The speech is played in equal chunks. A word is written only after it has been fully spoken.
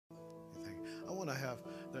want to have,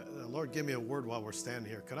 the Lord give me a word while we're standing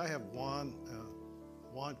here. Could I have Juan?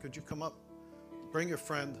 Juan, could you come up? Bring your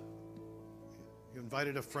friend. You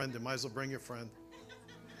invited a friend, you might as well bring your friend.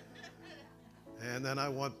 And then I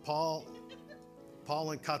want Paul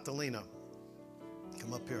and Catalina.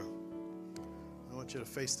 Come up here. I want you to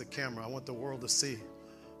face the camera. I want the world to see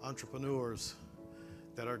entrepreneurs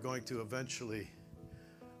that are going to eventually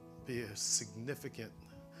be a significant.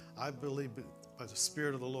 I believe by the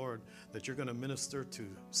Spirit of the Lord that you're going to minister to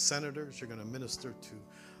senators, you're going to minister to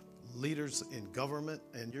leaders in government,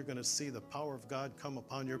 and you're going to see the power of God come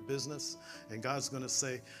upon your business. And God's going to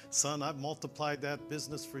say, son, I've multiplied that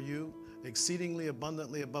business for you exceedingly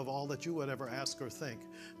abundantly above all that you would ever ask or think,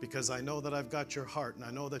 because I know that I've got your heart, and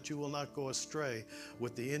I know that you will not go astray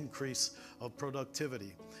with the increase of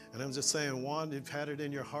productivity. And I'm just saying, Juan, you've had it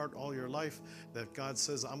in your heart all your life that God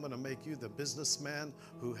says, I'm going to make you the businessman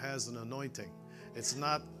who has an anointing. It's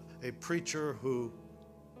not a preacher who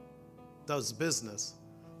does business,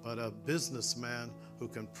 but a businessman who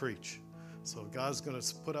can preach. So God's going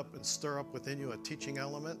to put up and stir up within you a teaching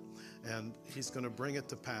element, and he's going to bring it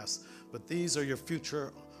to pass. But these are your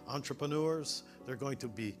future entrepreneurs. They're going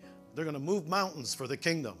to move mountains for the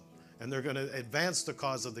kingdom, and they're going to advance the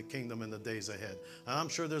cause of the kingdom in the days ahead. And I'm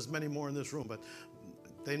sure there's many more in this room, but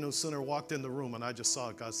they no sooner walked in the room and I just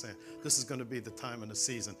saw God saying, this is going to be the time and the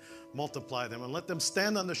season. Multiply them and let them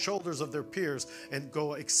stand on the shoulders of their peers and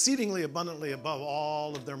go exceedingly abundantly above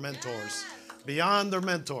all of their mentors, beyond their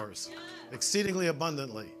mentors, exceedingly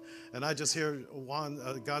abundantly. And I just hear, Juan,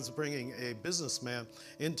 God's bringing a businessman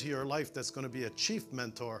into your life that's going to be a chief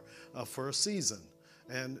mentor for a season.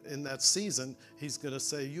 And in that season, he's going to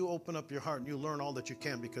say, you open up your heart and you learn all that you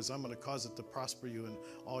can, because I'm going to cause it to prosper you in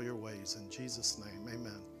all your ways. In Jesus' name,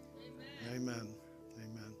 amen. Amen.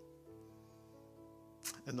 Amen.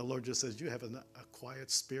 And the Lord just says, you have a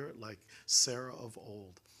quiet spirit like Sarah of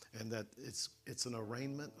old, and that it's an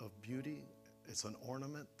arraignment of beauty. It's an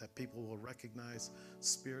ornament that people will recognize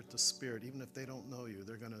spirit to spirit. Even if they don't know you,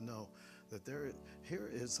 they're going to know that here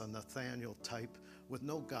is a Nathaniel type with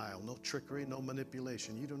no guile, no trickery, no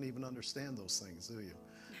manipulation. You don't even understand those things, do you?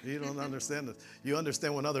 You don't understand it. You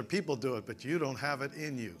understand when other people do it, but you don't have it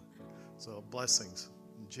in you. So blessings.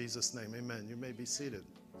 In Jesus' name, amen. You may be seated.